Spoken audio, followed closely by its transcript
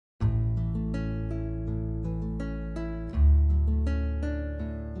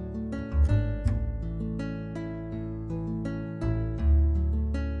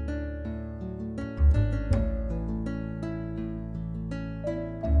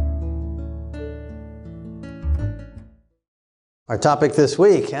Our topic this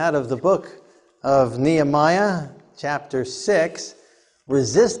week, out of the book of Nehemiah, chapter 6,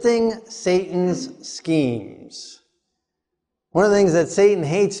 resisting Satan's schemes. One of the things that Satan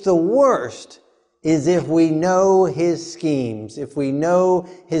hates the worst is if we know his schemes, if we know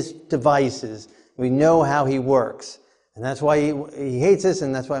his devices, we know how he works. And that's why he hates us,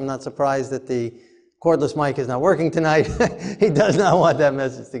 and that's why I'm not surprised that the cordless mic is not working tonight. He does not want that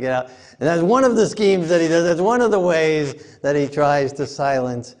message to get out. And that's one of the schemes that he does. That's one of the ways that he tries to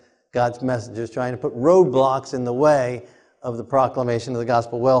silence God's messengers, trying to put roadblocks in the way of the proclamation of the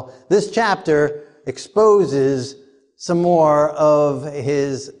gospel. Well, this chapter exposes some more of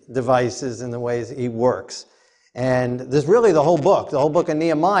his devices and the ways he works. And this really the whole book of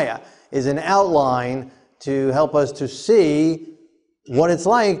Nehemiah is an outline to help us to see what it's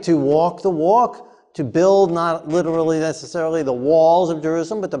like to walk the walk, to build not literally necessarily the walls of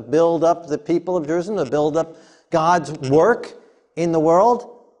Jerusalem, but to build up the people of Jerusalem, to build up God's work in the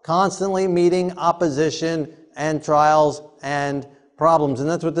world, constantly meeting opposition and trials and problems. And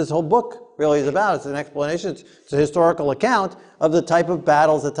that's what this whole book really is about. It's an explanation, it's a historical account of the type of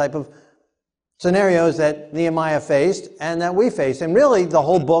battles, the type of scenarios that Nehemiah faced and that we face. And really the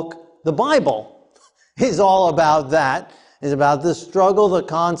whole book, the Bible, is all about that. Is about the struggle, the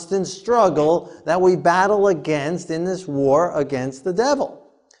constant struggle that we battle against in this war against the devil.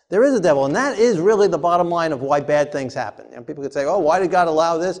 There is a devil, and that is really the bottom line of why bad things happen. And people could say, oh, why did God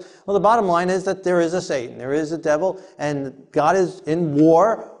allow this? Well, the bottom line is that there is a Satan, there is a devil, and God is in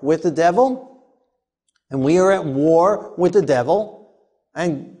war with the devil, and we are at war with the devil,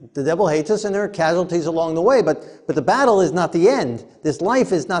 and the devil hates us, and there are casualties along the way, but the battle is not the end. This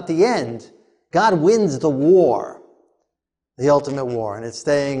life is not the end. God wins the war. The ultimate war, and it's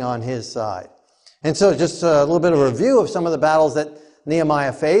staying on his side. And so just a little bit of a review of some of the battles that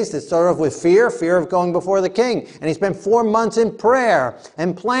Nehemiah faced. It started off with fear of going before the king. And he spent 4 months in prayer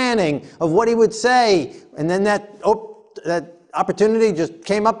and planning of what he would say. And then that opportunity just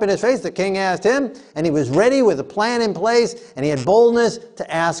came up in his face. The king asked him, and he was ready with a plan in place, and he had boldness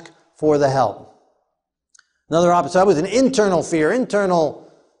to ask for the help. Another opposite was an internal fear, internal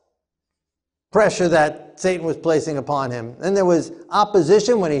pressure that Satan was placing upon him. Then there was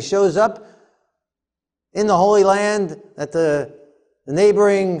opposition when he shows up in the Holy Land, that the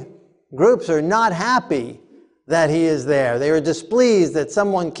neighboring groups are not happy that he is there. They are displeased that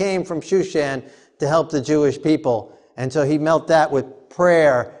someone came from Shushan to help the Jewish people. And so he met that with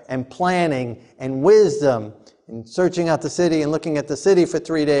prayer and planning and wisdom and searching out the city and looking at the city for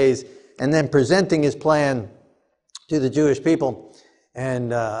 3 days and then presenting his plan to the Jewish people.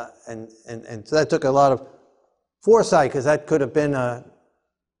 And so that took a lot of foresight, because that could have been there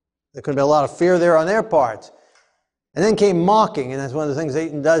could have been a lot of fear there on their part. And then came mocking, and that's one of the things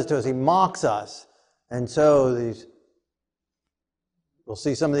Satan does to us. He mocks us. And so we'll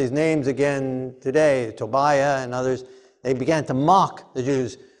see some of these names again today, Tobiah and others. They began to mock the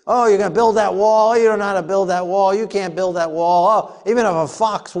Jews. Oh, you're going to build that wall? You don't know how to build that wall. You can't build that wall. Oh, even if a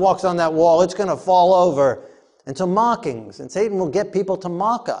fox walks on that wall, it's going to fall over. And so mockings, and Satan will get people to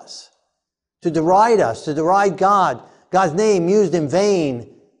mock us, to deride God, God's name used in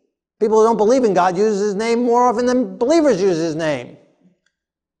vain. People who don't believe in God use his name more often than believers use his name.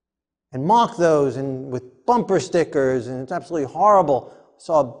 And mock those, and with bumper stickers, and it's absolutely horrible. I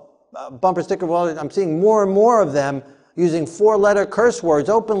saw a bumper sticker, well, I'm seeing more and more of them using 4-letter curse words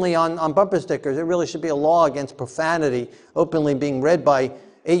openly on bumper stickers. There really should be a law against profanity openly being read by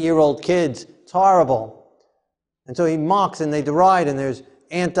 8-year-old kids. It's horrible. And so he mocks and they deride, and there's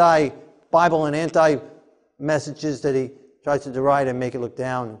anti-Bible and anti-messages that he tries to deride and make it look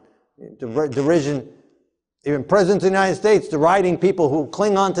down. Derision, even presidents of the United States deriding people who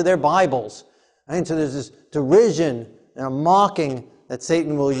cling on to their Bibles. And so there's this derision and a mocking that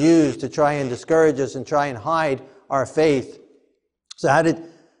Satan will use to try and discourage us and try and hide our faith. So how did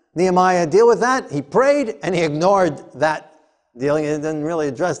Nehemiah deal with that? He prayed and he ignored that. He didn't really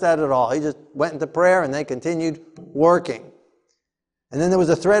address that at all. He just went into prayer and they continued working. And then there was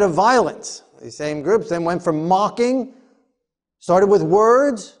a threat of violence. These same groups then went from mocking, started with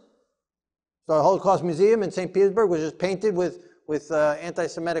words. So the Holocaust Museum in St. Petersburg was just painted with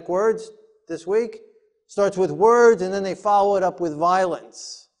anti-Semitic words this week. Starts with words, and then they follow it up with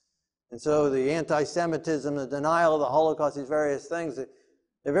violence. And so the anti-Semitism, the denial of the Holocaust, these various things,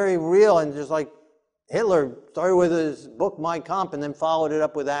 they're very real, and just like Hitler started with his book, Mein Kampf, and then followed it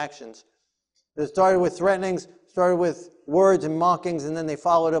up with actions. It started with threatenings, started with words and mockings, and then they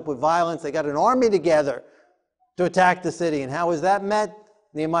followed up with violence. They got an army together to attack the city. And how was that met?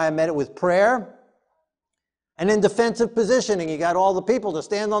 Nehemiah met it with prayer and in defensive positioning. He got all the people to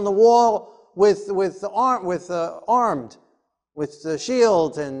stand on the wall armed, with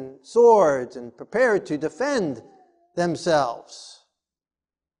shields and swords and prepared to defend themselves.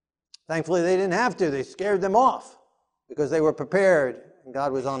 Thankfully, they didn't have to. They scared them off because they were prepared and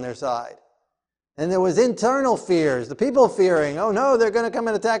God was on their side. And there was internal fears, the people fearing, oh no, they're going to come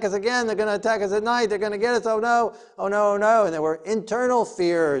and attack us again. They're going to attack us at night. They're going to get us. Oh no, oh no, oh no. And there were internal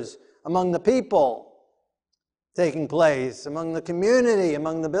fears among the people taking place, among the community,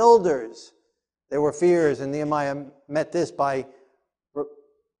 among the builders. There were fears, and Nehemiah met this by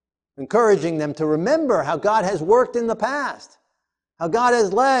encouraging them to remember how God has worked in the past, how God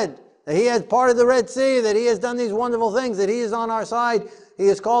has led, that He has parted the Red Sea, that He has done these wonderful things, that He is on our side. He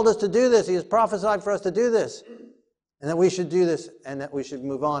has called us to do this. He has prophesied for us to do this, and that we should do this, and that we should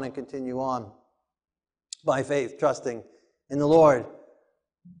move on and continue on by faith, trusting in the Lord.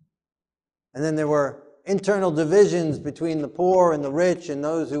 And then there were internal divisions between the poor and the rich, and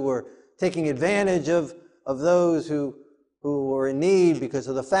those who were taking advantage of those who were in need because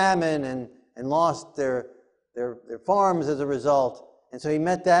of the famine and lost their farms as a result. And so he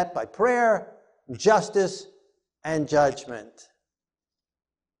met that by prayer, justice, and judgment.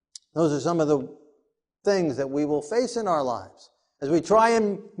 Those are some of the things that we will face in our lives. As we try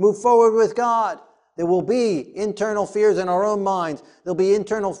and move forward with God, there will be internal fears in our own minds. There'll be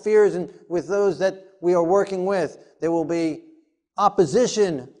internal fears with those that we are working with. There will be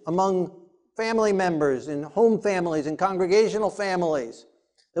opposition among family members, in home families, and congregational families.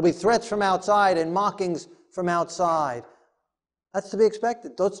 There'll be threats from outside and mockings from outside. That's to be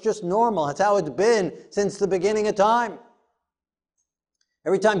expected. That's just normal. That's how it's been since the beginning of time.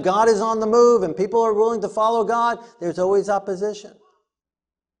 Every time God is on the move and people are willing to follow God, there's always opposition.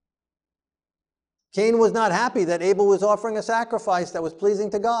 Cain was not happy that Abel was offering a sacrifice that was pleasing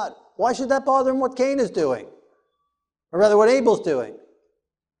to God. Why should that bother him what Cain is doing? Or rather, what Abel's doing?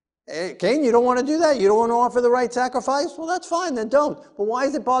 Hey, Cain, you don't want to do that? You don't want to offer the right sacrifice? Well, that's fine, then don't. But why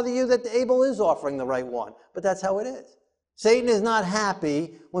does it bother you that Abel is offering the right one? But that's how it is. Satan is not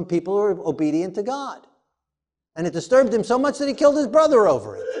happy when people are obedient to God. And it disturbed him so much that he killed his brother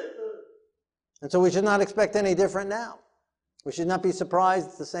over it. And so we should not expect any different now. We should not be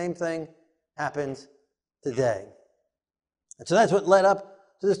surprised that the same thing happens today. And so that's what led up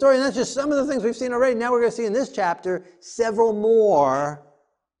to the story. And that's just some of the things we've seen already. Now we're going to see in this chapter several more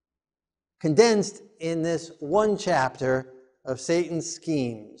condensed in this one chapter of Satan's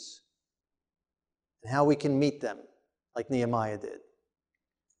schemes and how we can meet them like Nehemiah did.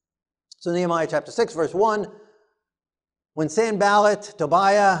 So Nehemiah chapter 6, verse 1, when Sanballat,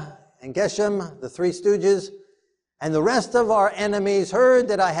 Tobiah, and Geshem, the three stooges, and the rest of our enemies heard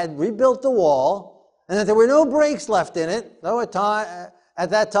that I had rebuilt the wall, and that there were no breaks left in it, though at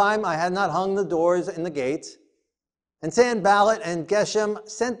that time I had not hung the doors and the gates. And Sanballat and Geshem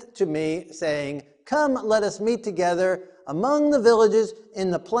sent to me, saying, come, let us meet together among the villages in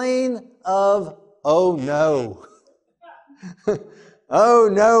the plain of Oh No. Oh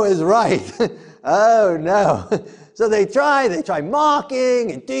no is right. Oh no. So they try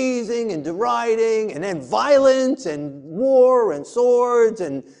mocking and teasing and deriding, and then violence and war and swords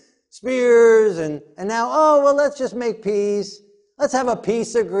and spears, and now, oh, well, let's just make peace. Let's have a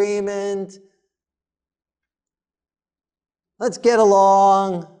peace agreement. Let's get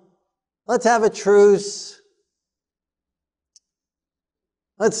along. Let's have a truce.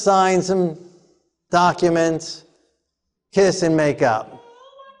 Let's sign some documents, kiss and make up.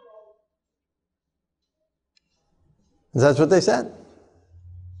 That's what they said.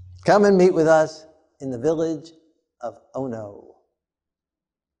 Come and meet with us in the village of Ono.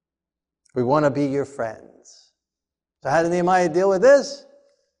 We want to be your friends. So how did Nehemiah deal with this?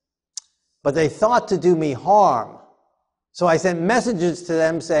 But they thought to do me harm. So I sent messages to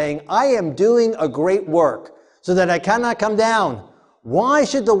them saying, I am doing a great work so that I cannot come down. Why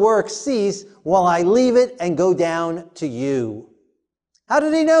should the work cease while I leave it and go down to you? How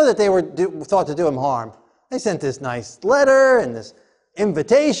did he know that they thought to do him harm? They sent this nice letter and this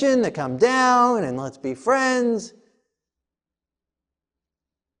invitation to come down and let's be friends.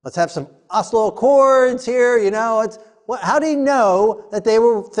 Let's have some Oslo Accords here, you know. How did he know that they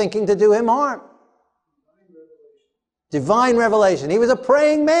were thinking to do him harm? Divine revelation. He was a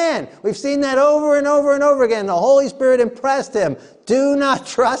praying man. We've seen that over and over and over again. The Holy Spirit impressed him. Do not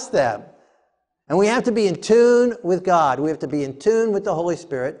trust them. And we have to be in tune with God. We have to be in tune with the Holy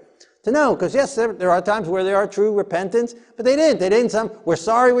Spirit to know. Because yes, there are times where there are true repentance, but they didn't. They didn't. We're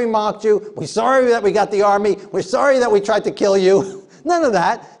sorry we mocked you. We're sorry that we got the army. We're sorry that we tried to kill you. None of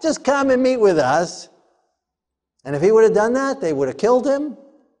that. Just come and meet with us. And if he would have done that, they would have killed him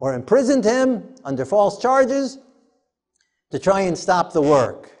or imprisoned him under false charges to try and stop the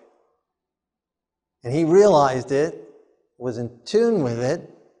work. And he realized it was in tune with it,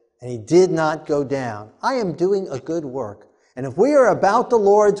 and he did not go down. I am doing a good work. And if we are about the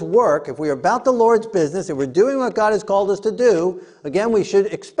Lord's work, if we are about the Lord's business, if we're doing what God has called us to do, again, we should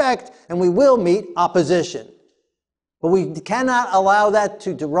expect and we will meet opposition. But we cannot allow that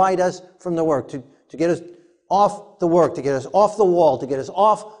to deride us from the work, to get us off the work, to get us off the wall, to get us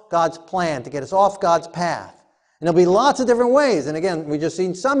off God's plan, to get us off God's path. And there'll be lots of different ways. And again, we just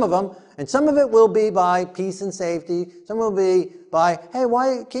seen some of them. And some of it will be by peace and safety. Some will be by, hey,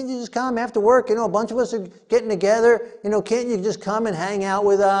 why can't you just come after work? A bunch of us are getting together. Can't you just come and hang out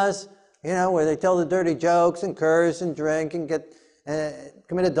with us? Where they tell the dirty jokes and curse and drink and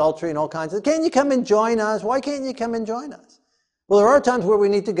commit adultery and all kinds of. Can't you come and join us? Why can't you come and join us? Well, there are times where we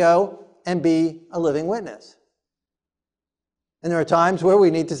need to go and be a living witness. And there are times where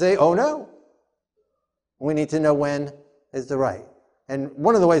we need to say, oh no. We need to know when is the right. And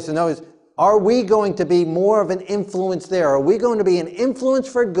one of the ways to know is, are we going to be more of an influence there? Are we going to be an influence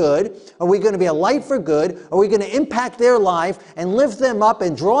for good? Are we going to be a light for good? Are we going to impact their life and lift them up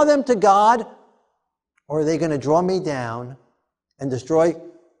and draw them to God? Or are they going to draw me down and destroy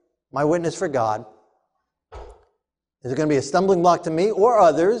my witness for God? Is it going to be a stumbling block to me or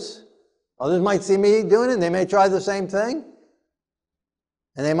others? Others might see me doing it and they may try the same thing.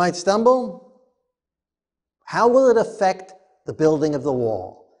 And they might stumble. How will it affect the building of the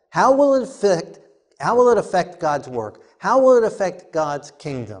wall? How will it affect God's work? How will it affect God's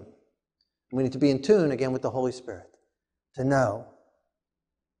kingdom? We need to be in tune again with the Holy Spirit to know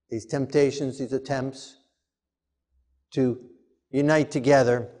these temptations, these attempts to unite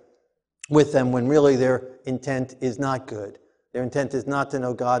together with them when really their intent is not good. Their intent is not to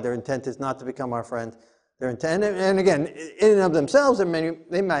know God. Their intent is not to become our friend. Their intent, and again, in and of themselves, they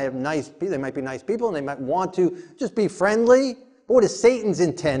might be nice people, and they might want to just be friendly. But what is Satan's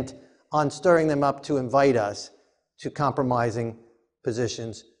intent on stirring them up to invite us to compromising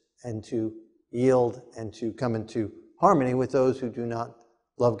positions and to yield and to come into harmony with those who do not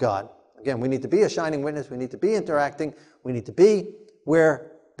love God? Again, we need to be a shining witness. We need to be interacting. We need to be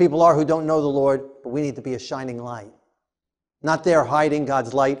where people are who don't know the Lord, but we need to be a shining light. Not there hiding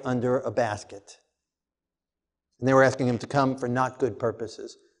God's light under a basket. And they were asking him to come for not good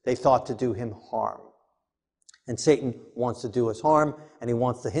purposes. They thought to do him harm. And Satan wants to do us harm, and he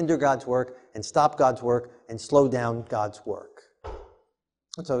wants to hinder God's work and stop God's work and slow down God's work.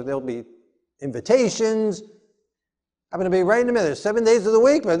 And so there'll be invitations. I'm going to be right in the middle. There's 7 days of the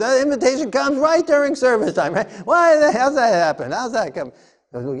week, but that invitation comes right during service time. Right? How's that happen? How's that come?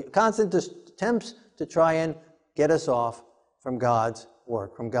 Constant attempts to try and get us off from God's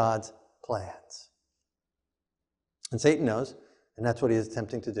work, from God's plans. And Satan knows, and that's what he is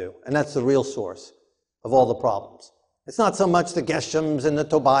attempting to do. And that's the real source of all the problems. It's not so much the Geshems and the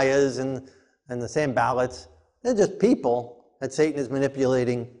Tobiahs and the Sanballats. They're just people that Satan is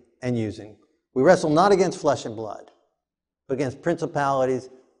manipulating and using. We wrestle not against flesh and blood, but against principalities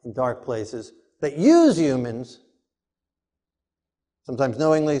in dark places that use humans, sometimes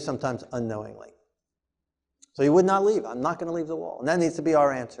knowingly, sometimes unknowingly. So you would not leave. I'm not going to leave the wall. And that needs to be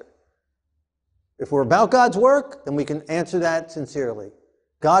our answer. If we're about God's work, then we can answer that sincerely.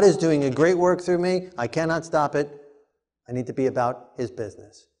 God is doing a great work through me. I cannot stop it. I need to be about his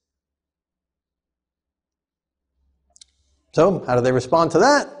business. So, how do they respond to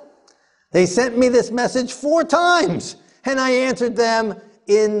that? They sent me this message 4 times, and I answered them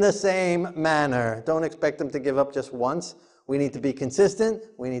in the same manner. Don't expect them to give up just once. We need to be consistent.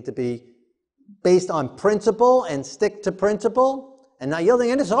 We need to be based on principle and stick to principle. And not yielding.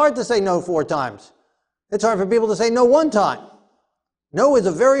 And it's hard to say no 4 times. It's hard for people to say no 1 time. No is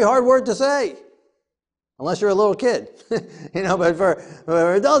a very hard word to say. Unless you're a little kid. But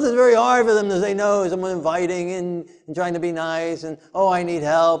for adults, it's very hard for them to say no. Someone inviting and trying to be nice. And, oh, I need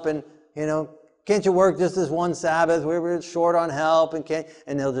help. And, can't you work just this one Sabbath? We're short on help.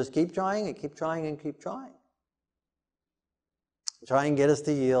 And they'll just keep trying and keep trying and keep trying. Try and get us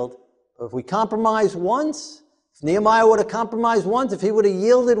to yield. But if we compromise once, if Nehemiah would have compromised once, if he would have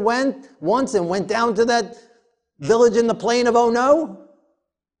yielded once and went down to that village in the plain of Oh No,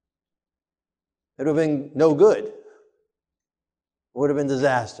 it would have been no good. It would have been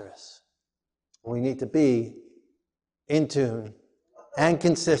disastrous. We need to be in tune and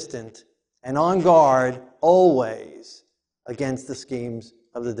consistent and on guard always against the schemes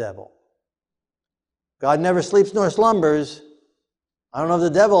of the devil. God never sleeps nor slumbers. I don't know if the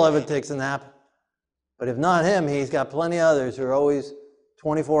devil ever takes a nap. But if not him, he's got plenty of others who are always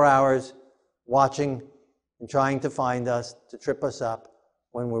 24 hours watching and trying to find us, to trip us up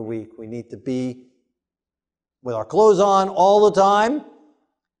when we're weak. We need to be with our clothes on all the time,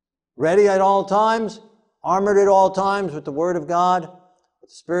 ready at all times, armored at all times with the Word of God, with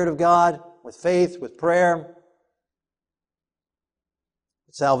the Spirit of God, with faith, with prayer,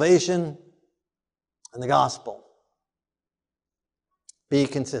 with salvation, and the gospel. Be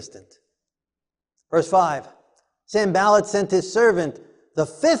consistent. Verse 5, Sanballat sent his servant the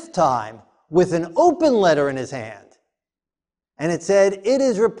 5th time with an open letter in his hand. And it said, "It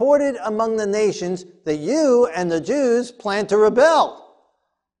is reported among the nations that you and the Jews plan to rebel.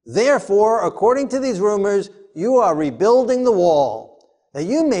 Therefore, according to these rumors, you are rebuilding the wall, that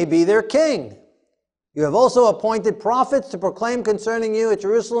you may be their king. You have also appointed prophets to proclaim concerning you at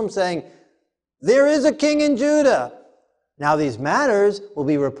Jerusalem, saying, 'There is a king in Judah.' Now these matters will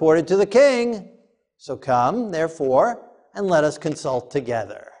be reported to the king. So come, therefore, and let us consult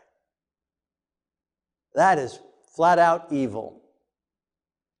together." That is flat out evil.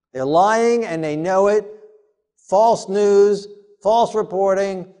 They're lying and they know it. False news, false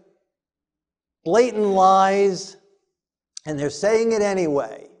reporting, blatant lies, and they're saying it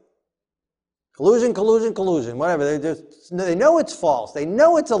anyway. Collusion, collusion, collusion, whatever. They know it's false. They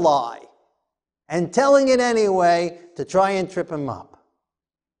know it's a lie. And telling it anyway to try and trip him up.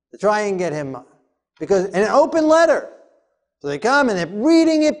 To try and get him up. Because in an open letter. So they come and they're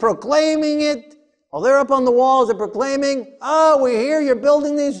reading it, proclaiming it. While they're up on the walls, they're proclaiming, "Oh, we hear you're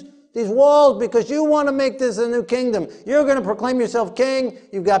building these walls because you want to make this a new kingdom. You're going to proclaim yourself king.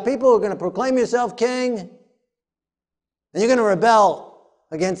 You've got people who are going to proclaim yourself king. And you're going to rebel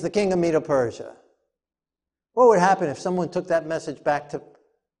against the king of Medo-Persia." What would happen if someone took that message back to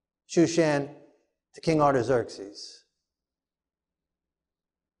Shushan, to King Artaxerxes?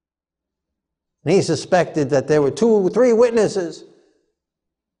 And he suspected that there were 2 or 3 witnesses,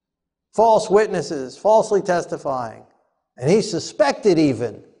 false witnesses, falsely testifying. And he suspected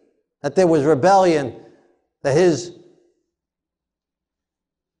even that there was rebellion, that his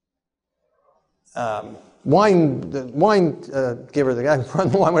wine giver, the guy who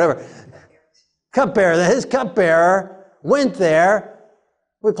brought the wine, whatever, cupbearer, that his cupbearer went there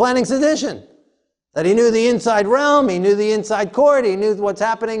with planning sedition. That he knew the inside realm, he knew the inside court, he knew what's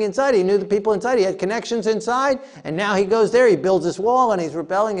happening inside, he knew the people inside, he had connections inside, and now he goes there, he builds this wall, and he's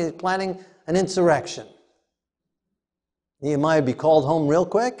rebelling, and he's planning an insurrection. Nehemiah would be called home real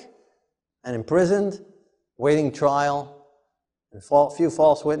quick, and imprisoned, waiting trial, and a few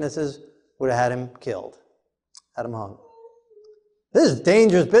false witnesses would have had him killed, had him hung. This is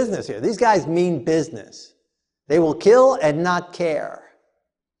dangerous business here. These guys mean business. They will kill and not care.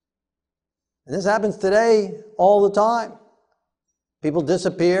 And this happens today all the time. People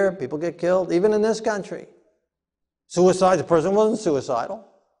disappear, people get killed, even in this country. Suicide, the person wasn't suicidal.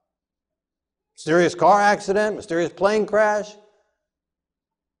 Mysterious car accident, mysterious plane crash.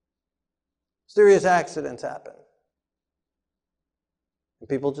 Mysterious accidents happen. And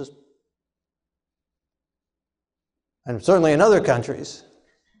people just... And certainly in other countries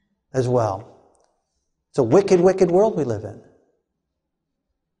as well. It's a wicked, wicked world we live in.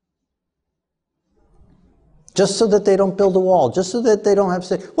 Just so that they don't build a wall, just so that they don't have...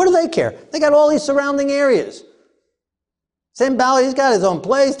 What do they care? They got all these surrounding areas. Sanballat, he's got his own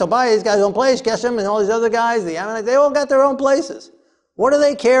place. Tobiah, he's got his own place. Geshem and all these other guys, the Ammonites, they all got their own places. What do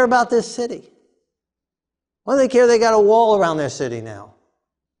they care about this city? What do they care? They got a wall around their city now.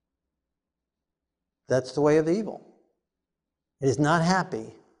 That's the way of evil. It is not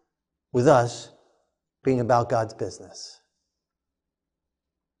happy with us being about God's business.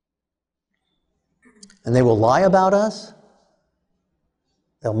 And they will lie about us.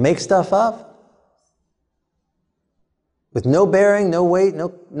 They'll make stuff up with no bearing, no weight,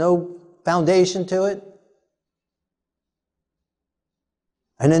 no foundation to it.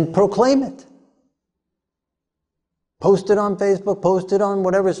 And then proclaim it. Post it on Facebook, post it on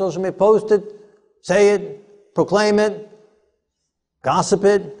whatever social media, post it, say it, proclaim it, gossip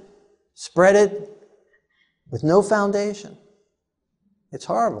it, spread it, with no foundation. It's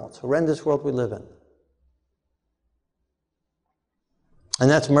horrible. It's a horrendous world we live in. And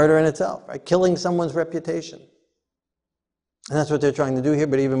that's murder in itself, right? Killing someone's reputation. And that's what they're trying to do here,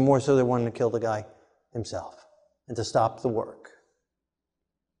 but even more so, they're wanting to kill the guy himself and to stop the work.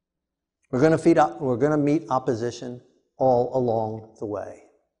 We're going to meet opposition all along the way.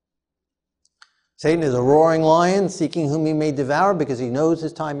 Satan is a roaring lion, seeking whom he may devour because he knows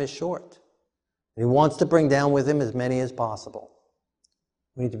his time is short. And he wants to bring down with him as many as possible.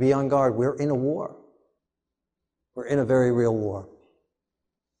 We need to be on guard. We're in a war. We're in a very real war.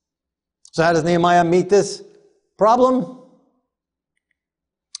 So how does Nehemiah meet this problem?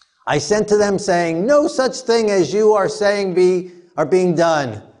 I sent to them saying, no such thing as you are saying are being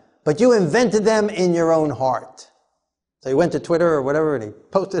done, but you invented them in your own heart. So he went to Twitter or whatever and he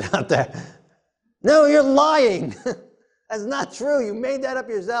posted out there. No, you're lying. That's not true. You made that up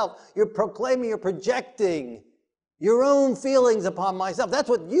yourself. You're proclaiming, you're projecting your own feelings upon myself. That's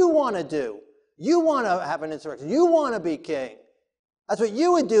what you want to do. You want to have an insurrection. You want to be king. That's what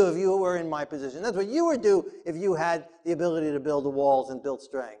you would do if you were in my position. That's what you would do if you had the ability to build the walls and build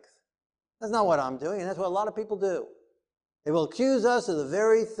strength. That's not what I'm doing, and that's what a lot of people do. They will accuse us of the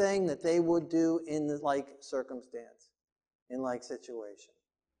very thing that they would do in the like circumstance, in like situation.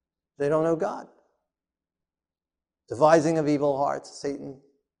 They don't know God. Devising of evil hearts, Satan.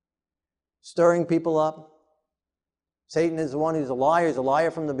 Stirring people up. Satan is the one who's a liar. He's a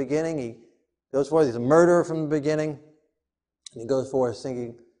liar from the beginning. He goes forth, he's a murderer from the beginning. And he goes forth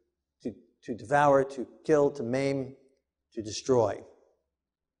thinking to devour, to kill, to maim, to destroy.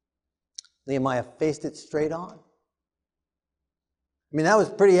 Nehemiah faced it straight on. I mean, that was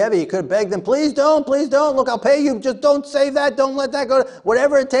pretty heavy. He could have begged them, please don't, look, I'll pay you, just don't say that, don't let that go.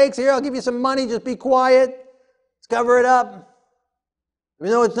 Whatever it takes, here, I'll give you some money, just be quiet. Let's cover it up.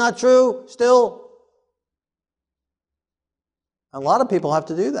 Even though it's not true, still. A lot of people have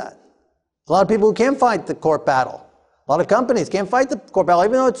to do that. A lot of people who can't fight the court battle. A lot of companies can't fight the court battle,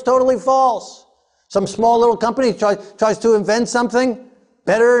 even though it's totally false. Some small little company tries to invent something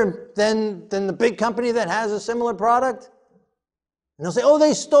better than the big company that has a similar product. And they'll say, oh,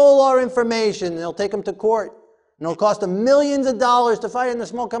 they stole our information. And they'll take them to court. And it'll cost them millions of dollars to fight, and the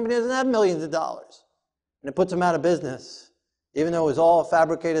small company doesn't have millions of dollars. And it puts them out of business, even though it was all a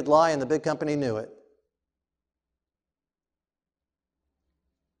fabricated lie and the big company knew it.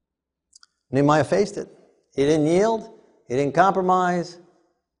 Nehemiah faced it. He didn't yield. He didn't compromise.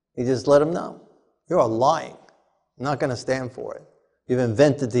 He just let them know. You're lying. I'm not going to stand for it. You've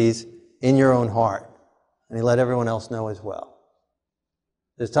invented these in your own heart. And he let everyone else know as well.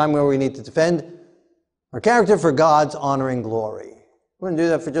 There's a time where we need to defend our character for God's honor and glory. He wouldn't do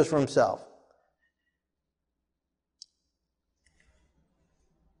that just for himself.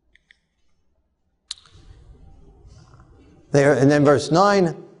 And then verse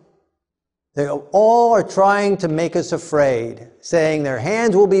 9, they all are trying to make us afraid, saying their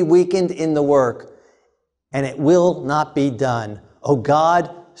hands will be weakened in the work, and it will not be done. O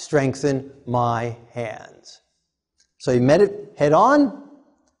God, strengthen my hands. So he met it head on.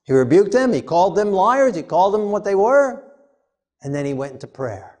 He rebuked them. He called them liars. He called them what they were. And then he went into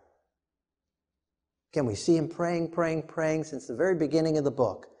prayer. Again, we see him praying since the very beginning of the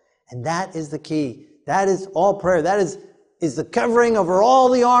book. And that is the key. That is all prayer. That is the covering over all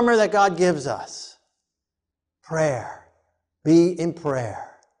the armor that God gives us. Prayer. Be in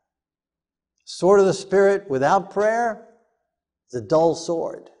prayer. Sword of the Spirit without prayer is a dull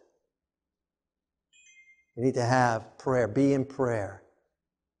sword. We need to have prayer. Be in prayer.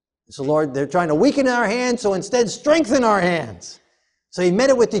 So Lord, they're trying to weaken our hands, so instead strengthen our hands. So he met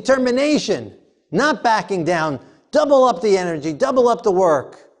it with determination, not backing down. Double up the energy, double up the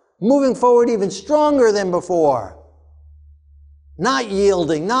work, moving forward even stronger than before. Not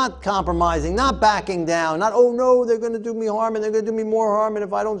yielding, not compromising, not backing down, not, oh no, they're going to do me harm and they're going to do me more harm, and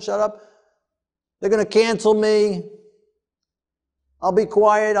if I don't shut up, they're going to cancel me. I'll be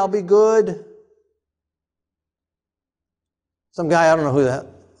quiet, I'll be good. Some guy, I don't know who that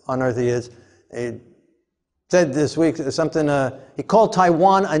on earth he is, he said this week something, he called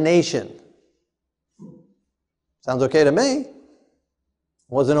Taiwan a nation. Sounds okay to me.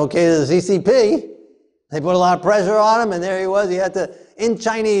 Wasn't okay to the CCP. They put a lot of pressure on him, and there he was. He had to, in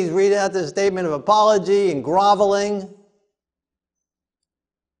Chinese, read out the statement of apology and groveling.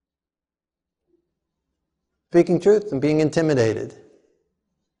 Speaking truth and being intimidated.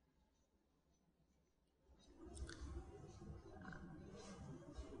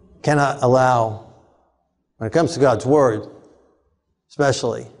 Cannot allow, when it comes to God's word,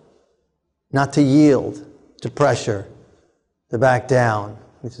 especially, not to yield to pressure, to back down,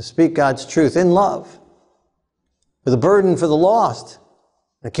 and to speak God's truth in love, with a burden for the lost,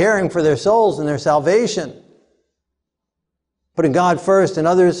 and caring for their souls and their salvation, putting God first and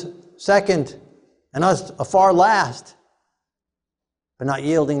others second, and us afar last, but not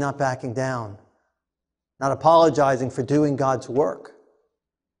yielding, not backing down, not apologizing for doing God's work,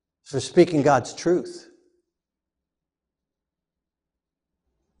 for speaking God's truth.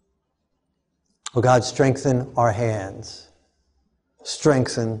 Oh God, strengthen our hands.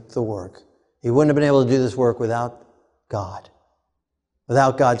 Strengthen the work. He wouldn't have been able to do this work without God.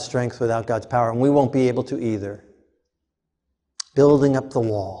 Without God's strength, without God's power. And we won't be able to either. Building up the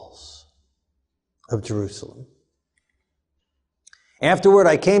walls of Jerusalem. Afterward,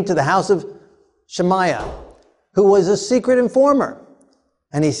 I came to the house of Shemaiah, who was a secret informer.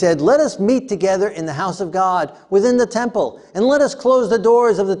 And he said, let us meet together in the house of God, within the temple, and let us close the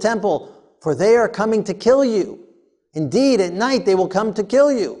doors of the temple for they are coming to kill you. Indeed, at night they will come to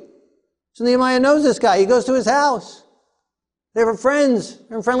kill you. So Nehemiah knows this guy. He goes to his house. They were friends.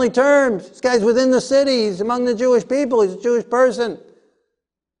 They're in friendly terms. This guy's within the city. He's among the Jewish people. He's a Jewish person.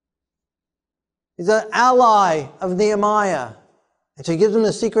 He's an ally of Nehemiah. And so he gives him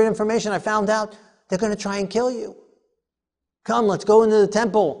the secret information. I found out they're going to try and kill you. Come, let's go into the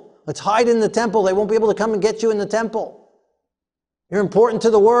temple. Let's hide in the temple. They won't be able to come and get you in the temple. You're important to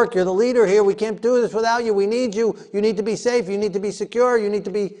the work. You're the leader here. We can't do this without you. We need you. You need to be safe. You need to be secure. You need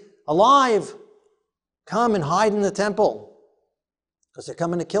to be alive. Come and hide in the temple because they're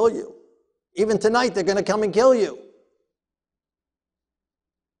coming to kill you. Even tonight, they're going to come and kill you.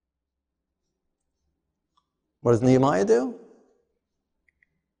 What does Nehemiah do?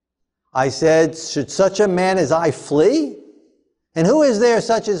 I said, should such a man as I flee? And who is there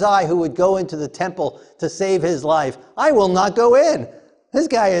such as I who would go into the temple to save his life? I will not go in. This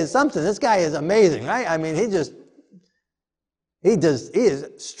guy is something. This guy is amazing, right? I mean, he is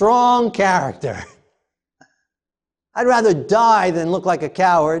strong character. I'd rather die than look like a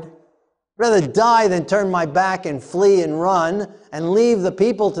coward. I'd rather die than turn my back and flee and run and leave the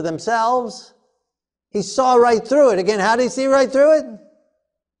people to themselves. He saw right through it. Again, how did he see right through it?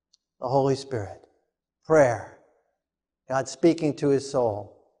 The Holy Spirit. Prayer. God speaking to his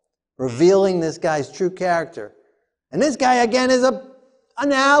soul, revealing this guy's true character. And this guy, again, is an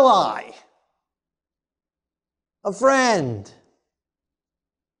ally, a friend.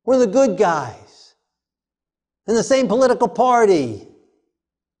 We're the good guys in the same political party,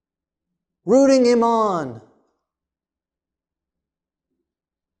 rooting him on.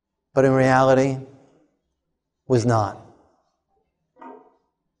 But in reality, was not.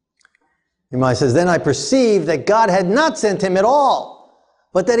 Nehemiah says, then I perceived that God had not sent him at all,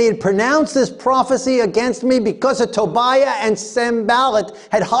 but that he had pronounced this prophecy against me because of Tobiah and Sanballat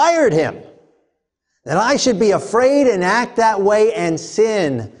had hired him, that I should be afraid and act that way and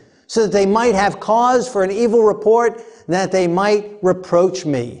sin, so that they might have cause for an evil report, and that they might reproach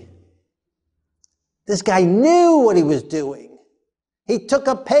me. This guy knew what he was doing. He took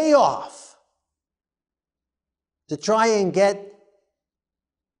a payoff to try and get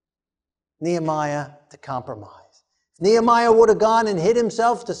Nehemiah to compromise. If Nehemiah would have gone and hid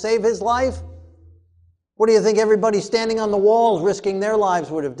himself to save his life, what do you think everybody standing on the walls risking their lives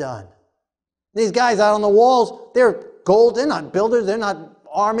would have done? These guys out on the walls, they're gold. They're not builders. They're not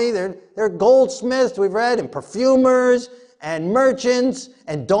army. They're goldsmiths, we've read, and perfumers, and merchants,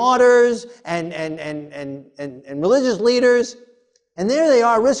 and daughters, and religious leaders. And there they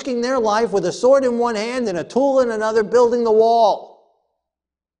are risking their life with a sword in one hand and a tool in another, building the wall.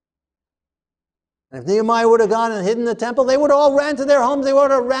 And if Nehemiah would have gone and hidden in the temple, they would have all ran to their homes. They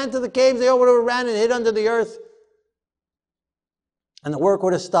would have ran to the caves. They would have ran and hid under the earth. And the work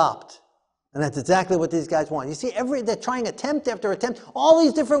would have stopped. And that's exactly what these guys want. You see, they're trying attempt after attempt, all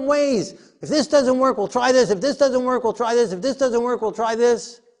these different ways. If this doesn't work, we'll try this. If this doesn't work, we'll try this. If this doesn't work, we'll try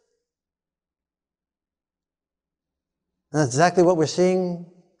this. And that's exactly what we're seeing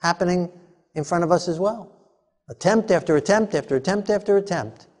happening in front of us as well. Attempt after attempt after attempt after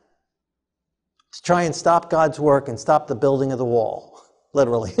attempt to try and stop God's work and stop the building of the wall,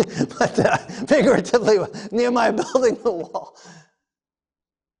 literally, but figuratively, Nehemiah building the wall.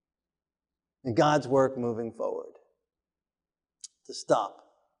 And God's work moving forward to stop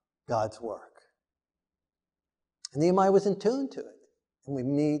God's work. And Nehemiah was in tune to it. And we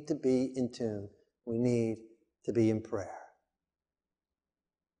need to be in tune. We need to be in prayer.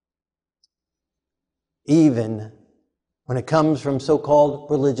 Even when it comes from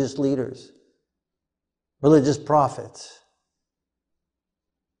so-called religious leaders, religious prophets,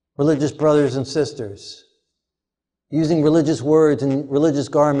 religious brothers and sisters, using religious words and religious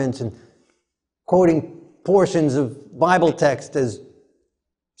garments and quoting portions of Bible text as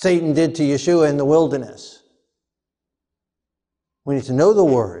Satan did to Yeshua in the wilderness. We need to know the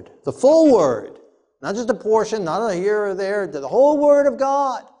Word, the full Word, not just a portion, not a here or there, the whole Word of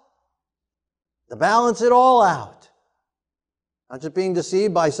God, to balance it all out. Not just being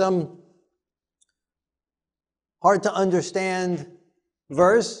deceived by some hard to understand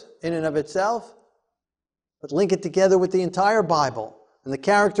verse in and of itself, but link it together with the entire Bible and the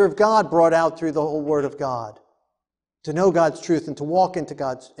character of God brought out through the whole Word of God. To know God's truth and to walk in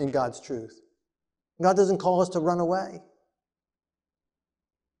God's truth. God doesn't call us to run away,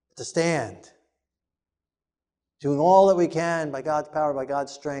 but to stand. Doing all that we can by God's power, by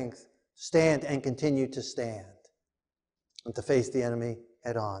God's strength, stand and continue to stand. And to face the enemy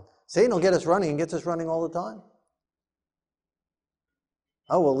head on. Satan will get us running and gets us running all the time.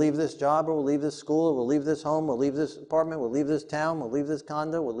 Oh, we'll leave this job, or we'll leave this school, or we'll leave this home, we'll leave this apartment, we'll leave this town, we'll leave this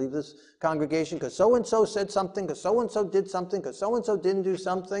condo, we'll leave this congregation because so-and-so said something, because so-and-so did something, because so-and-so didn't do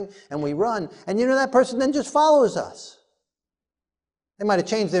something, and we run. And that person then just follows us. They might have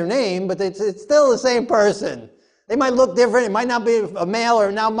changed their name, but it's still the same person. They might look different. It might not be a male,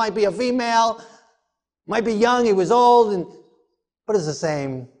 or now might be a female. Might be young, he was old, but it's the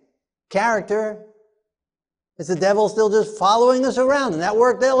same character. It's the devil still just following us around. And that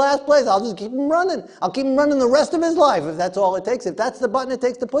worked their last place. I'll just keep him running. I'll keep him running the rest of his life if that's all it takes. If that's the button it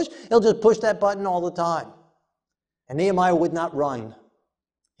takes to push, he'll just push that button all the time. And Nehemiah would not run.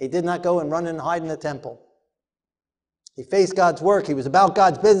 He did not go and run and hide in the temple. He faced God's work. He was about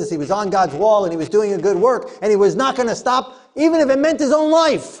God's business. He was on God's wall, and he was doing a good work. And he was not going to stop, even if it meant his own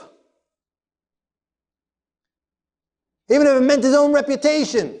life. Even if it meant his own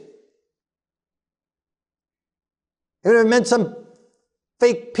reputation. Even if it meant some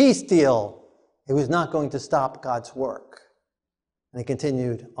fake peace deal, it was not going to stop God's work. And he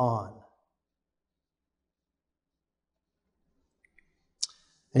continued on.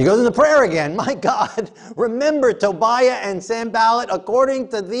 And he goes into prayer again. My God, remember Tobiah and Sanballat according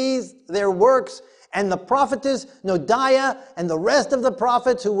to their works, and the prophetess Noadiah and the rest of the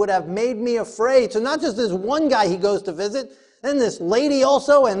prophets who would have made me afraid. So not just this one guy he goes to visit, then this lady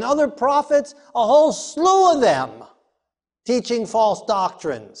also and other prophets, a whole slew of them, teaching false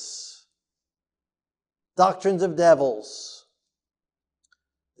doctrines. Doctrines of devils.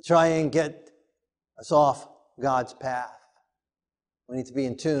 To try and get us off God's path. We need to be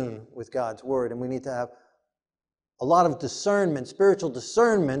in tune with God's word, and we need to have a lot of discernment, spiritual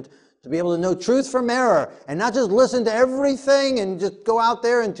discernment, to be able to know truth from error, and not just listen to everything and just go out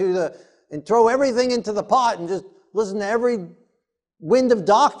there and throw everything into the pot and just listen to every wind of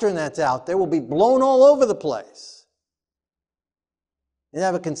doctrine that's out there. Will be blown all over the place. And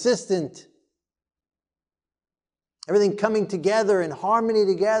have a consistent, everything coming together in harmony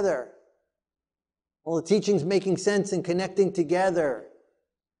together. All the teachings making sense and connecting together.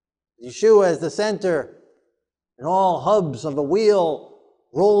 Yeshua as the center, and all hubs of a wheel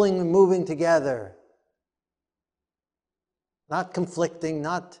rolling and moving together. Not conflicting,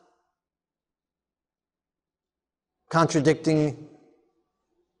 not contradicting,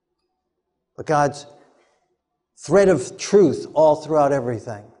 but God's thread of truth all throughout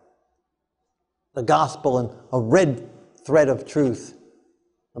everything. The gospel and a red thread of truth.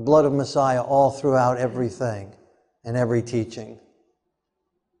 The blood of Messiah all throughout everything and every teaching.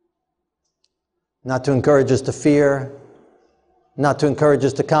 Not to encourage us to fear, not to encourage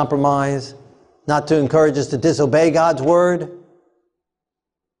us to compromise, not to encourage us to disobey God's word,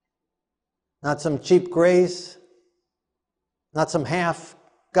 not some cheap grace, not some half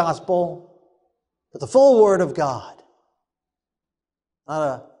gospel, but the full word of God. Not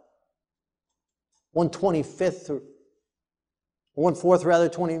a 1/25th or 1/4 rather,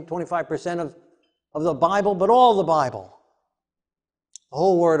 25% of the Bible, but all the Bible. The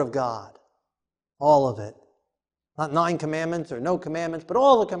whole Word of God. All of it. Not 9 commandments or no commandments, but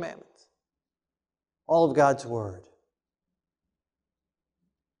all the commandments. All of God's Word.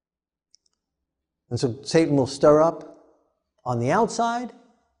 And so Satan will stir up on the outside.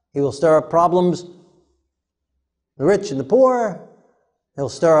 He will stir up problems, the rich and the poor. He'll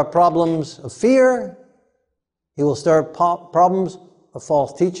stir up problems of fear. He will stir up problems of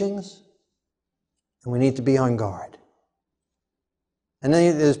false teachings, and we need to be on guard. And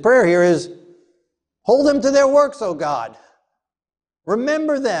then his prayer here is, hold them to their works, O God.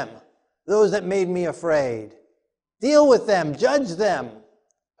 Remember them, those that made me afraid. Deal with them, judge them.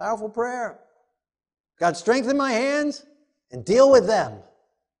 Powerful prayer. God, strengthen my hands and deal with them.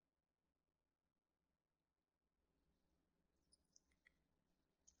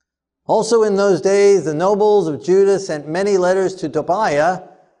 Also in those days, the nobles of Judah sent many letters to Tobiah.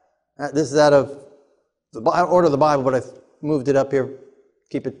 This is out of the order of the Bible, but I've moved it up here.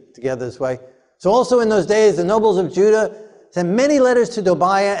 Keep it together this way. So also in those days, the nobles of Judah sent many letters to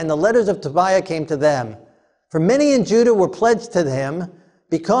Tobiah, and the letters of Tobiah came to them. For many in Judah were pledged to him,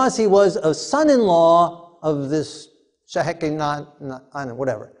 because he was a son-in-law of this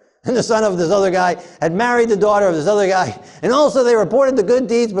whatever. And the son of this other guy had married the daughter of this other guy. And also they reported the good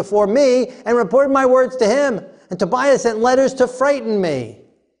deeds before me and reported my words to him. And Tobiah sent letters to frighten me.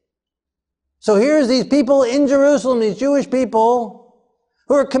 So here's these people in Jerusalem, these Jewish people,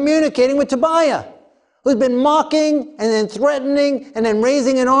 who are communicating with Tobiah, who's been mocking and then threatening and then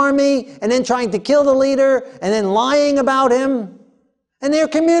raising an army and then trying to kill the leader and then lying about him. And they're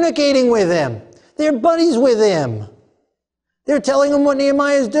communicating with him. They're buddies with him. They're telling him what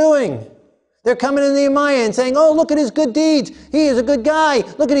Nehemiah is doing. They're coming to Nehemiah and saying, oh, look at his good deeds. He is a good guy.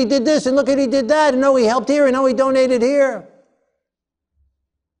 Look at he did this and look at he did that. And oh, he helped here and oh, he donated here.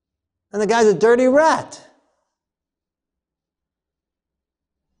 And the guy's a dirty rat.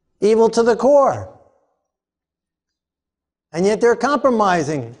 Evil to the core. And yet they're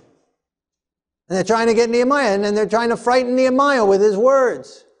compromising. And they're trying to get Nehemiah, and then they're trying to frighten Nehemiah with his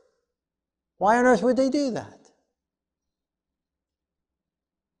words. Why on earth would they do that?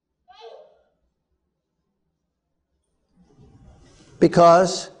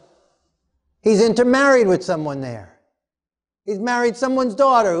 Because he's intermarried with someone there. He's married someone's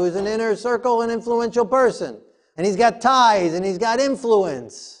daughter who's an inner circle and influential person. And he's got ties and he's got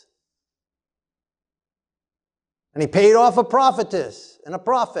influence. And he paid off a prophetess and a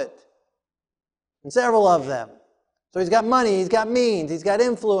prophet. And several of them. So he's got money, he's got means, he's got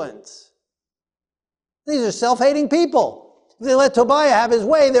influence. These are self-hating people. If they let Tobiah have his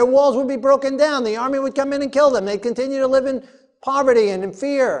way, their walls would be broken down. The army would come in and kill them. They'd continue to live in poverty and in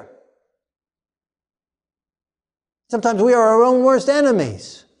fear. Sometimes we are our own worst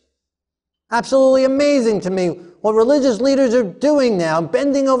enemies. Absolutely amazing to me what religious leaders are doing now,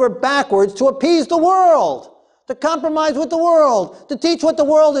 bending over backwards to appease the world, to compromise with the world, to teach what the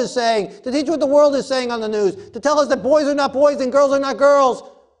world is saying, to teach what the world is saying on the news, to tell us that boys are not boys and girls are not girls,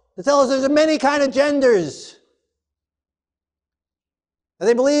 to tell us there's many kind of genders. And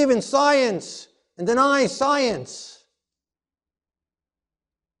they believe in science and deny science.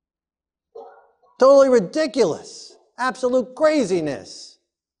 Totally ridiculous. Absolute craziness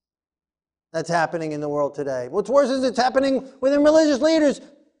that's happening in the world today. What's worse is it's happening within religious leaders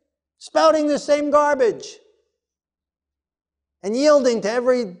spouting the same garbage and yielding to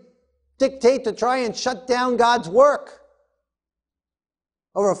every dictate to try and shut down God's work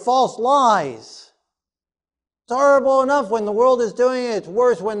over false lies. It's horrible enough when the world is doing it. It's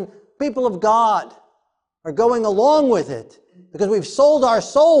worse when people of God are going along with it because we've sold our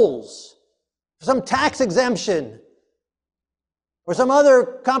souls for some tax exemption or some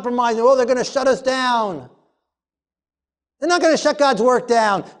other compromise. Oh, they're going to shut us down. They're not going to shut God's work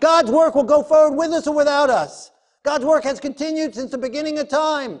down. God's work will go forward with us or without us. God's work has continued since the beginning of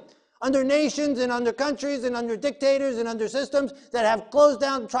time, under nations and under countries and under dictators and under systems that have closed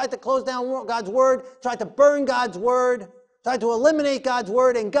down, tried to close down God's word, tried to burn God's word, tried to eliminate God's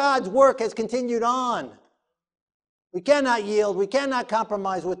word, and God's work has continued on. We cannot yield. We cannot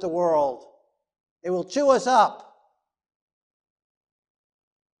compromise with the world. They will chew us up.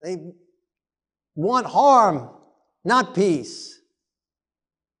 They want harm, not peace.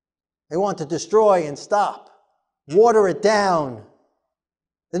 They want to destroy and stop, water it down.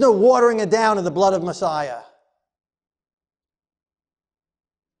 There's no watering it down of the blood of Messiah.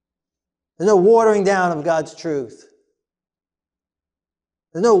 There's no watering down of God's truth.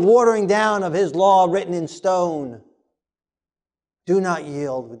 There's no watering down of His law written in stone. Do not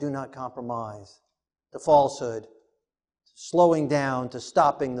yield, do not compromise to falsehood, slowing down to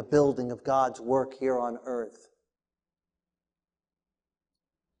stopping the building of God's work here on earth.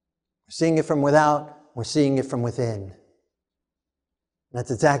 We're seeing it from without, we're seeing it from within. And that's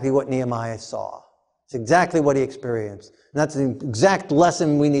exactly what Nehemiah saw. It's exactly what he experienced. And that's the exact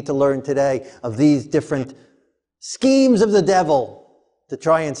lesson we need to learn today of these different schemes of the devil to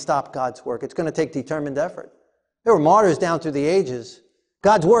try and stop God's work. It's going to take determined effort. There were martyrs down through the ages.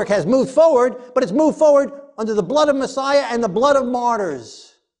 God's work has moved forward, but it's moved forward under the blood of Messiah and the blood of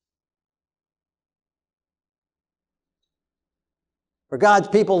martyrs. For God's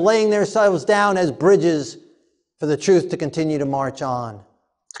people laying themselves down as bridges for the truth to continue to march on.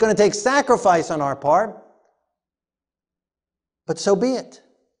 It's going to take sacrifice on our part, but so be it.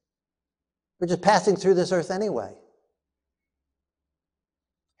 We're just passing through this earth anyway.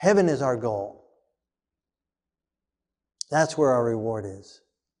 Heaven is our goal. That's where our reward is.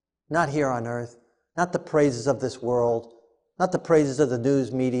 Not here on earth. Not the praises of this world. Not the praises of the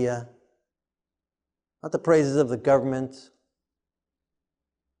news media. Not the praises of the government.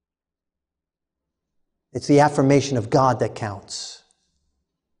 It's the affirmation of God that counts.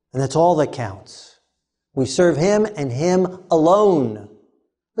 And that's all that counts. We serve Him and Him alone.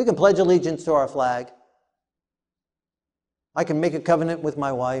 We can pledge allegiance to our flag. I can make a covenant with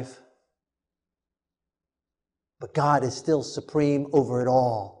my wife. But God is still supreme over it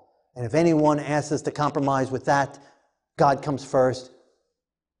all. And if anyone asks us to compromise with that, God comes first.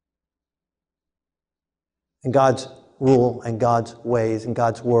 And God's rule and God's ways and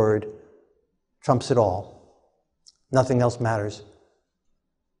God's word trumps it all. Nothing else matters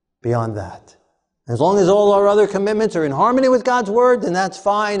beyond that. As long as all our other commitments are in harmony with God's word, then that's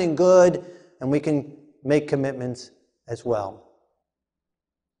fine and good, and we can make commitments as well.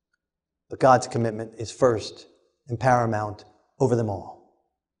 But God's commitment is first and paramount over them all.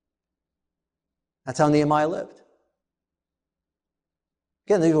 That's how Nehemiah lived.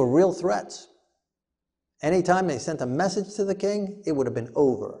 Again, these were real threats. Anytime they sent a message to the king, it would have been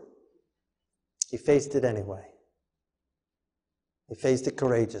over. He faced it anyway. He faced it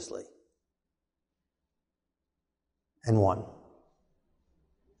courageously. And won.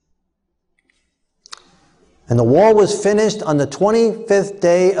 And the wall was finished on the 25th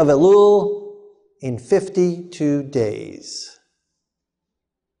day of Elul in 52 days.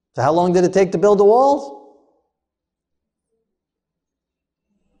 So how long did it take to build the walls?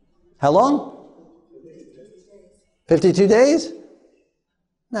 How long? 52 days?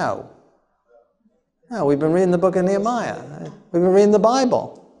 No. No, we've been reading the book of Nehemiah. We've been reading the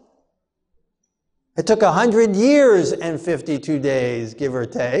Bible. It took 100 years and 52 days, give or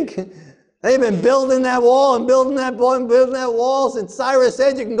take. They've been building that wall and building that wall since Cyrus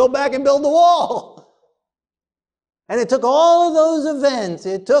said you can go back and build the wall. And it took all of those events.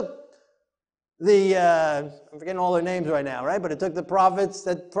 It took the, I'm forgetting all their names right now, right? But it took the prophets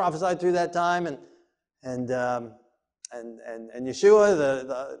that prophesied through that time and Yeshua,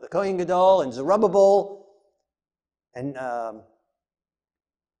 the Kohen Gadol, and Zerubbabel, and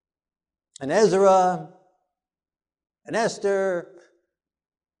Ezra, and Esther,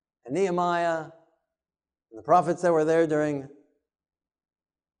 and Nehemiah, and the prophets that were there during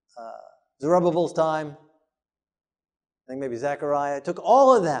Zerubbabel's time. I think maybe Zechariah. It took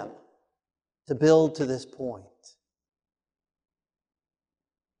all of them to build to this point.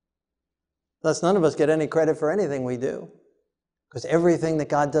 Thus, none of us get any credit for anything we do, because everything that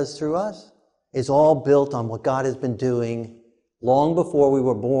God does through us is all built on what God has been doing long before we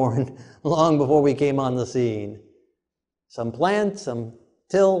were born, long before we came on the scene. Some plant, some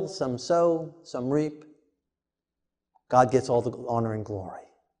till, some sow, some reap. God gets all the honor and glory.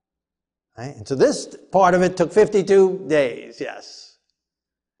 Right? And so this part of it took 52 days, yes.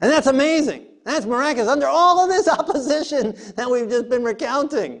 And that's amazing. That's miraculous. Under all of this opposition that we've just been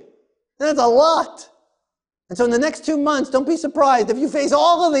recounting. That's a lot. And so in the next 2 months, don't be surprised if you face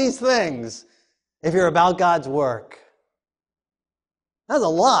all of these things if you're about God's work. That's a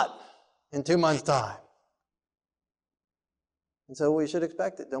lot in 2 months' time. And so we should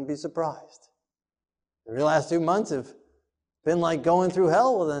expect it. Don't be surprised. If your last 2 months have been like going through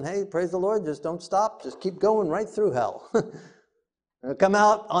hell, well then, hey, praise the Lord, just don't stop. Just keep going right through hell. It'll come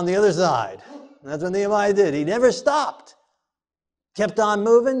out on the other side. And that's what Nehemiah did. He never stopped. Kept on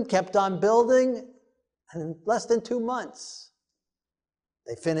moving, kept on building, and in less than 2 months,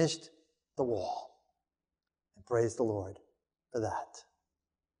 they finished the wall. And praise the Lord for that.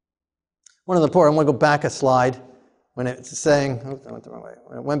 One of the poor, I'm going to go back a slide when it's saying, I went the wrong way.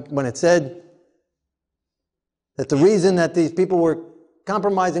 When it said that the reason that these people were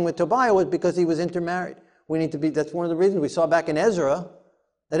compromising with Tobiah was because he was intermarried. That's one of the reasons we saw back in Ezra,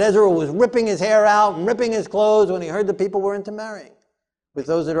 that Ezra was ripping his hair out and ripping his clothes when he heard the people were intermarrying with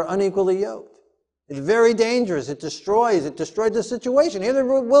those that are unequally yoked. It's very dangerous. It destroyed the situation. Here they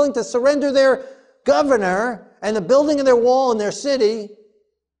were willing to surrender their governor and the building of their wall in their city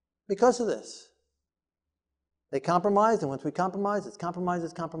because of this. They compromised, and once we compromise, it's compromise,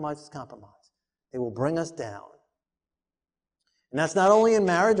 it's compromise, it's compromise. It will bring us down. And that's not only in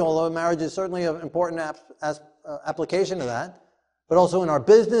marriage, although marriage is certainly an important application of that, but also in our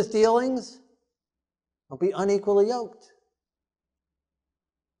business dealings. Don't be unequally yoked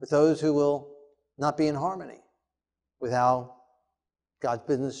with those who will not be in harmony with how God's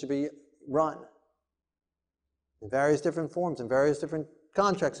business should be run. In various different forms, in various different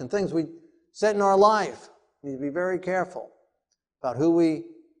contracts and things we set in our life. We need to be very careful about who we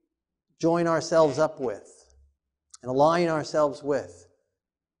join ourselves up with and align ourselves with,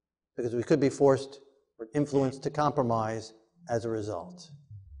 because we could be forced or influenced to compromise as a result.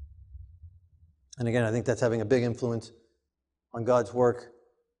 And again, I think that's having a big influence on God's work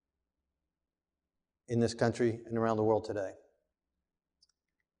in this country and around the world today.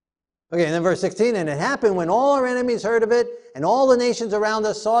 Okay, and then verse 16, and it happened when all our enemies heard of it, and all the nations around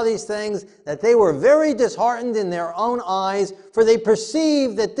us saw these things, that they were very disheartened in their own eyes, for they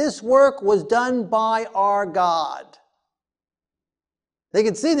perceived that this work was done by our God. They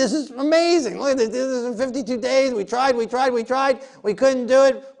could see this is amazing. Look, this is in 52 days. We tried. We couldn't do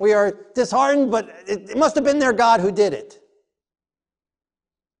it. We are disheartened, but it must have been their God who did it.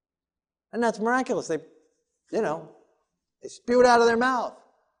 And that's miraculous. They spew it out of their mouth.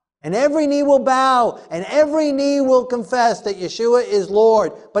 And every knee will bow, and every knee will confess that Yeshua is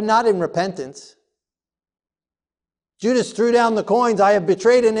Lord, but not in repentance. Judas threw down the coins. I have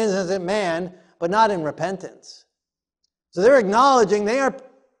betrayed an innocent man, but not in repentance. So they're acknowledging, they are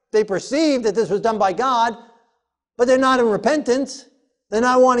they perceive that this was done by God, but they're not in repentance. They're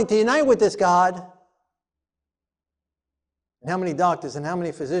not wanting to unite with this God. And how many doctors and how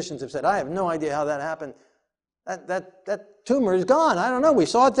many physicians have said, I have no idea how that happened. That tumor is gone. I don't know. We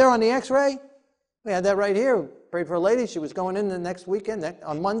saw it there on the x-ray. We had that right here. We prayed for a lady. She was going in the next weekend.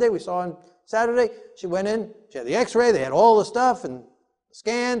 On Monday, we saw on Saturday. She went in. She had the x-ray. They had all the stuff and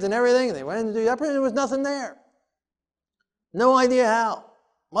scans and everything. And they went in to do that. There was nothing there. No idea how.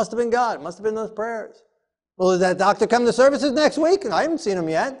 Must have been God. Must have been those prayers. Well, does that doctor come to services next week? I haven't seen him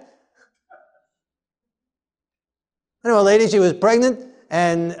yet. I know a lady, she was pregnant,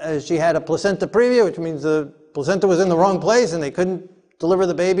 and she had a placenta previa, which means the placenta was in the wrong place, and they couldn't deliver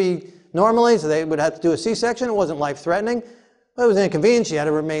the baby normally, so they would have to do a C-section. It wasn't life-threatening, but it was inconvenient. She had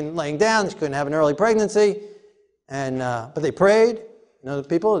to remain laying down. She couldn't have an early pregnancy. But they prayed. You know the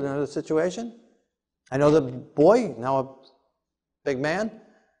people, you know the situation. I know the boy, now a big man,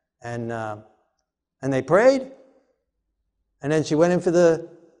 and they prayed. And then she went in for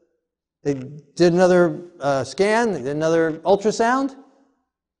they did another scan, they did another ultrasound.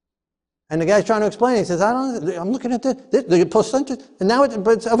 And the guy's trying to explain. He says, I'm looking at the placenta, and now I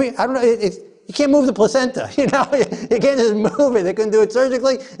don't know, you can't move the placenta. You know, you can't just move it. They couldn't do it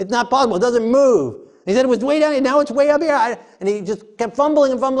surgically. It's not possible. It doesn't move. He said it was way down here, now it's way up here. And he just kept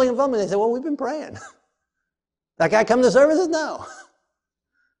fumbling and fumbling and fumbling. They said, well, we've been praying. That guy come to services? No.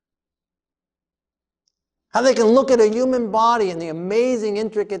 How they can look at a human body and the amazing,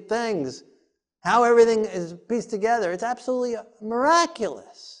 intricate things, how everything is pieced together. It's absolutely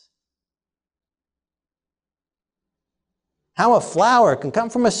miraculous. How a flower can come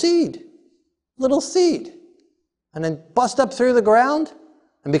from a seed, little seed, and then bust up through the ground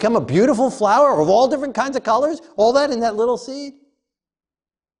and become a beautiful flower of all different kinds of colors, all that in that little seed.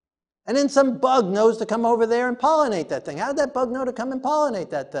 And then some bug knows to come over there and pollinate that thing. How did that bug know to come and pollinate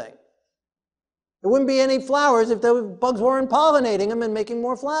that thing? There wouldn't be any flowers if the bugs weren't pollinating them and making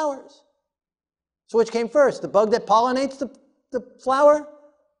more flowers. So which came first, the bug that pollinates the flower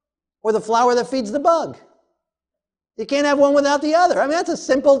or the flower that feeds the bug? You can't have one without the other. I mean, that's a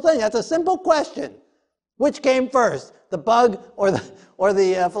simple thing. That's a simple question. Which came first, the bug or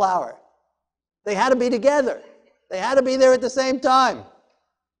the flower? They had to be together. They had to be there at the same time.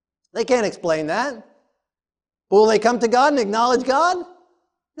 They can't explain that. Will they come to God and acknowledge God?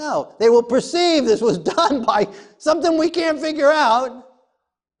 No, they will perceive this was done by something we can't figure out,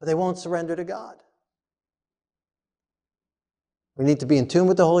 but they won't surrender to God. We need to be in tune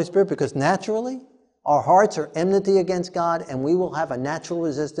with the Holy Spirit because naturally our hearts are enmity against God and we will have a natural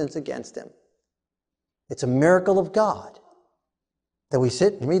resistance against Him. It's a miracle of God that we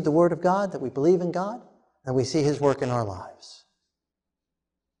sit and read the Word of God, that we believe in God, and we see His work in our lives.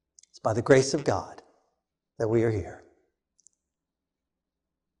 It's by the grace of God that we are here.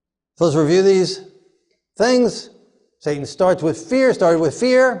 So let's review these things. Satan started with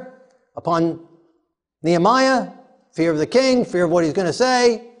fear upon Nehemiah, fear of the king, fear of what he's going to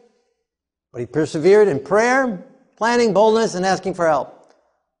say. But he persevered in prayer, planning, boldness, and asking for help.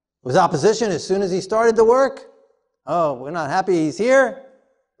 There was opposition as soon as he started the work. Oh, we're not happy he's here.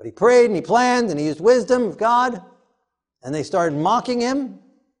 But he prayed and he planned and he used wisdom of God. And they started mocking him.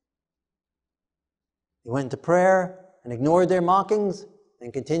 He went into prayer and ignored their mockings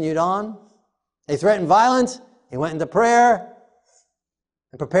and continued on. They threatened violence. He went into prayer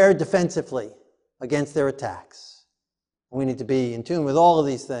and prepared defensively against their attacks. We need to be in tune with all of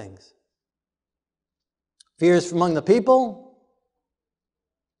these things. Fears among the people.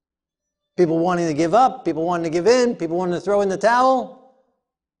 People wanting to give up. People wanting to give in. People wanting to throw in the towel.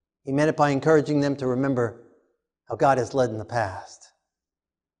 He met it by encouraging them to remember how God has led in the past.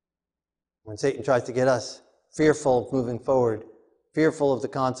 When Satan tries to get us fearful of moving forward, fearful of the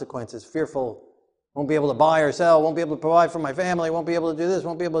consequences, fearful, won't be able to buy or sell, won't be able to provide for my family, won't be able to do this,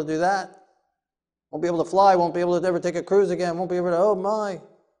 won't be able to do that, won't be able to fly, won't be able to ever take a cruise again, won't be able to, oh my,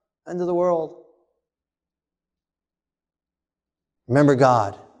 end of the world. Remember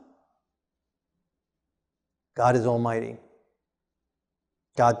God. God is almighty.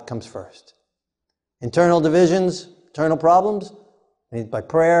 God comes first. Internal divisions, internal problems, we need by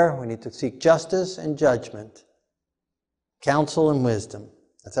prayer, we need to seek justice and judgment. Counsel and wisdom.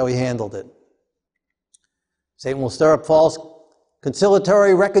 That's how he handled it. Satan will stir up false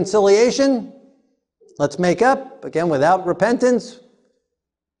conciliatory reconciliation. Let's make up, again, without repentance.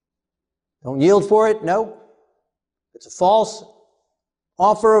 Don't yield for it. No. It's a false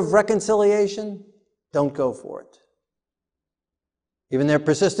offer of reconciliation. Don't go for it. Even their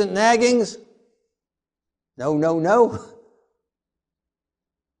persistent naggings. No, no, no.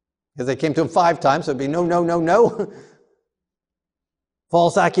 Because they came to him 5 times, so it'd be no, no, no, no.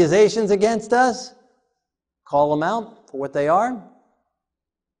 false accusations against us, call them out for what they are.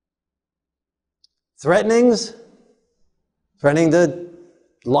 Threatening to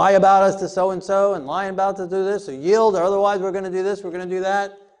lie about us to so-and-so and lying about to do this, or yield, or otherwise we're going to do this, we're going to do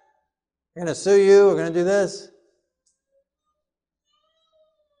that. We're going to sue you, we're going to do this.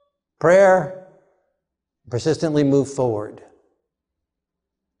 Prayer, persistently move forward.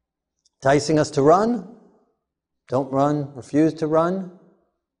 Enticing us to run, don't run, refuse to run,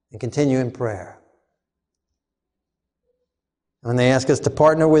 and continue in prayer. When they ask us to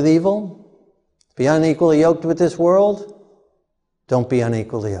partner with evil, be unequally yoked with this world, don't be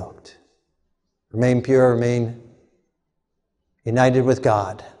unequally yoked. Remain pure, remain united with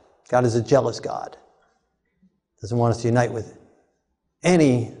God. God is a jealous God. Doesn't want us to unite with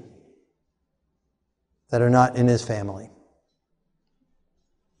any that are not in His family.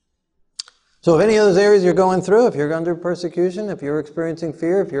 So if any of those areas you're going through, if you're under persecution, if you're experiencing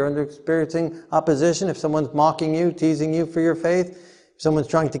fear, if you're experiencing opposition, if someone's mocking you, teasing you for your faith, if someone's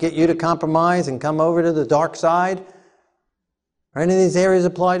trying to get you to compromise and come over to the dark side, are any of these areas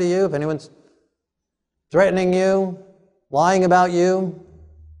apply to you? If anyone's threatening you, lying about you,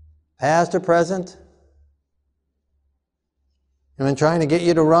 past or present, anyone trying to get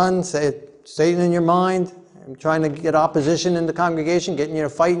you to run, say Satan in your mind, and trying to get opposition in the congregation, getting you to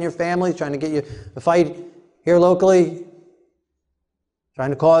fight in your family, trying to get you to fight here locally,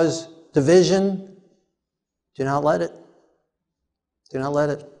 trying to cause division, do not let it. Do not let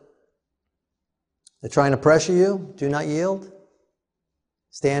it. They're trying to pressure you, do not yield.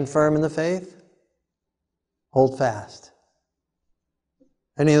 Stand firm in the faith. Hold fast.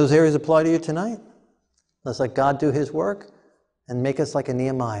 Any of those areas apply to you tonight? Let's let God do His work and make us like a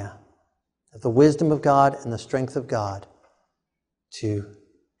Nehemiah. Have the wisdom of God and the strength of God to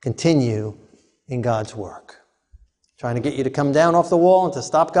continue in God's work. Trying to get you to come down off the wall and to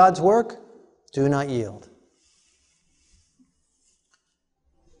stop God's work? Do not yield.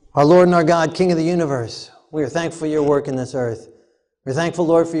 Our Lord and our God, King of the universe, we are thankful for your work in this earth. We're thankful,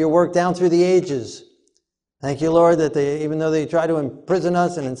 Lord, for your work down through the ages. Thank you, Lord, that even though they try to imprison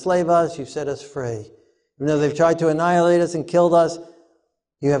us and enslave us, you've set us free. Even though they've tried to annihilate us and killed us,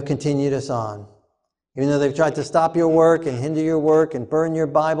 you have continued us on. Even though they've tried to stop your work and hinder your work and burn your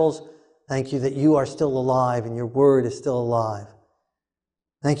Bibles, thank you that you are still alive and your word is still alive.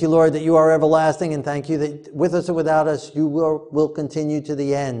 Thank you, Lord, that you are everlasting, and thank you that with us or without us, you will continue to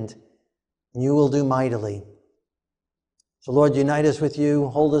the end, and you will do mightily. So, Lord, unite us with you,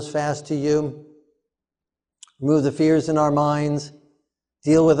 hold us fast to you, remove the fears in our minds,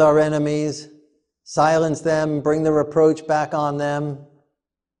 deal with our enemies, silence them, bring the reproach back on them,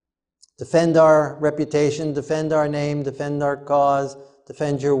 defend our reputation, defend our name, defend our cause,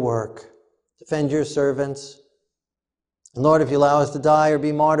 defend your work, defend your servants. And Lord, if you allow us to die or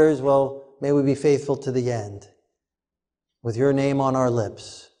be martyrs, well, may we be faithful to the end, with your name on our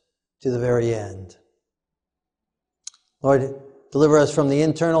lips, to the very end. Lord, deliver us from the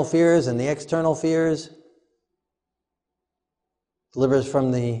internal fears and the external fears. Deliver us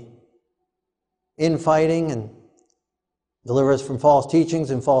from the infighting, and deliver us from false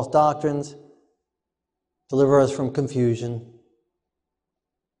teachings and false doctrines. Deliver us from confusion.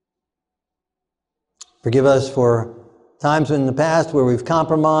 Forgive us for times in the past where we've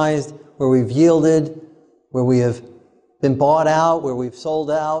compromised, where we've yielded, where we have been bought out, where we've sold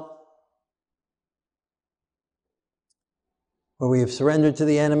out, where we have surrendered to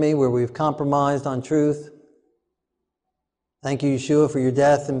the enemy, where we've compromised on truth. Thank you, Yeshua, for your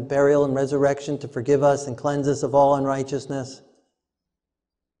death and burial and resurrection to forgive us and cleanse us of all unrighteousness.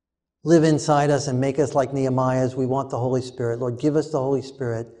 Live inside us and make us like Nehemiah as we want the Holy Spirit. Lord, give us the Holy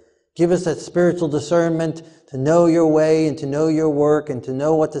Spirit. Give us that spiritual discernment to know your way and to know your work and to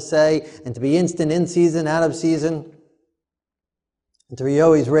know what to say and to be instant in season, out of season, and to be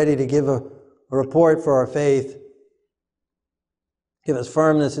always ready to give a report for our faith. Give us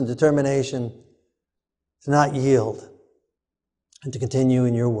firmness and determination to not yield and to continue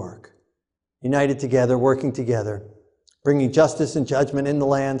in your work. United together, working together, bringing justice and judgment in the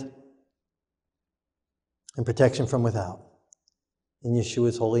land and protection from without. In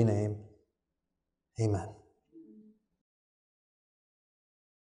Yeshua's holy name, amen.